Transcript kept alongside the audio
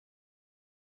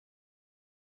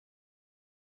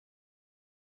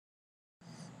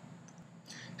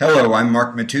Hello, I'm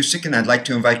Mark Matousek, and I'd like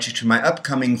to invite you to my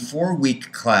upcoming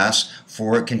 4-week class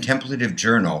for Contemplative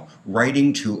Journal,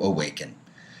 Writing to Awaken.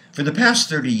 For the past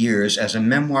 30 years, as a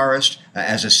memoirist,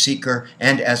 as a seeker,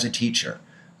 and as a teacher,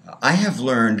 I have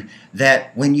learned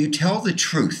that when you tell the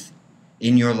truth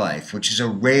in your life, which is a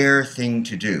rare thing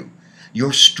to do,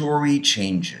 your story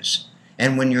changes.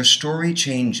 And when your story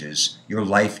changes, your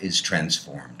life is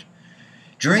transformed.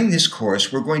 During this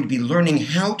course, we're going to be learning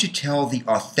how to tell the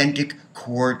authentic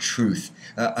core truth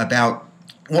about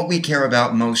what we care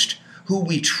about most, who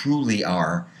we truly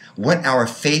are, what our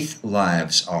faith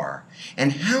lives are,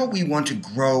 and how we want to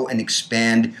grow and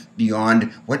expand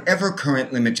beyond whatever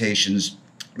current limitations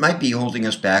might be holding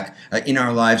us back in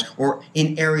our lives or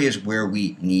in areas where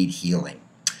we need healing.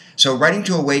 So Writing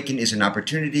to Awaken is an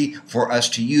opportunity for us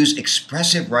to use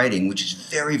expressive writing, which is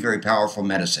very, very powerful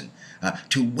medicine,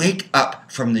 to wake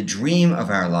up from the dream of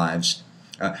our lives,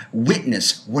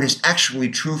 witness what is actually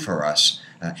true for us,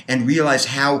 and realize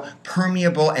how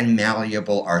permeable and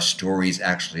malleable our stories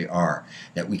actually are,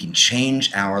 that we can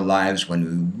change our lives when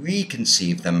we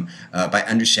reconceive them by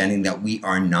understanding that we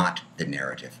are not the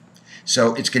narrative.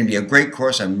 So it's going to be a great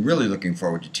course. I'm really looking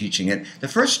forward to teaching it. The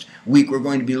first week we're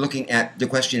going to be looking at the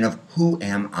question of who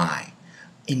am I?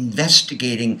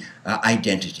 Investigating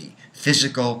identity,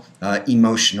 physical,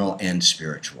 emotional, and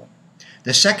spiritual.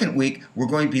 The second week we're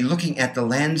going to be looking at the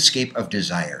landscape of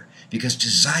desire, because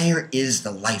desire is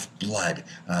the lifeblood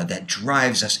that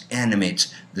drives us,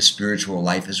 animates the spiritual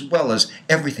life as well as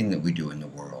everything that we do in the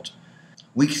world.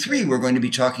 Week 3 we're going to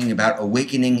be talking about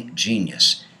awakening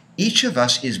genius. Each of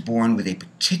us is born with a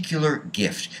particular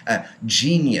gift, a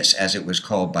genius as it was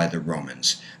called by the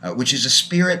Romans, which is a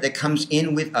spirit that comes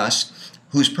in with us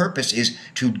whose purpose is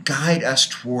to guide us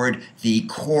toward the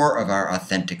core of our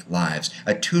authentic lives,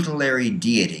 a tutelary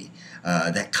deity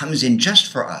that comes in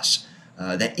just for us,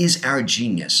 that is our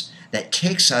genius, that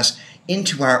takes us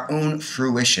into our own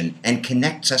fruition and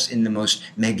connects us in the most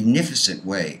magnificent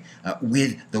way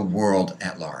with the world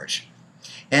at large.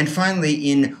 And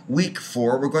finally, in week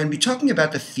 4, we're going to be talking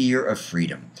about the fear of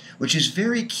freedom, which is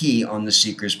very key on the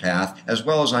seeker's path as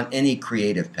well as on any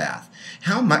creative path.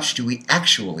 How much do we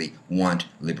actually want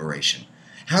liberation?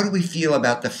 How do we feel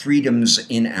about the freedoms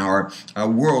in our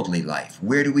worldly life?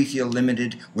 Where do we feel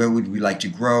limited? Where would we like to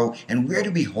grow? And where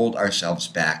do we hold ourselves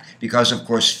back? Because, of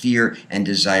course, fear and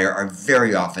desire are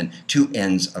very often two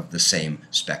ends of the same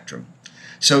spectrum.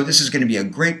 So this is going to be a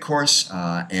great course,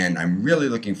 and I'm really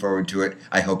looking forward to it.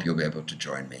 I hope you'll be able to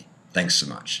join me. Thanks so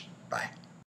much. Bye.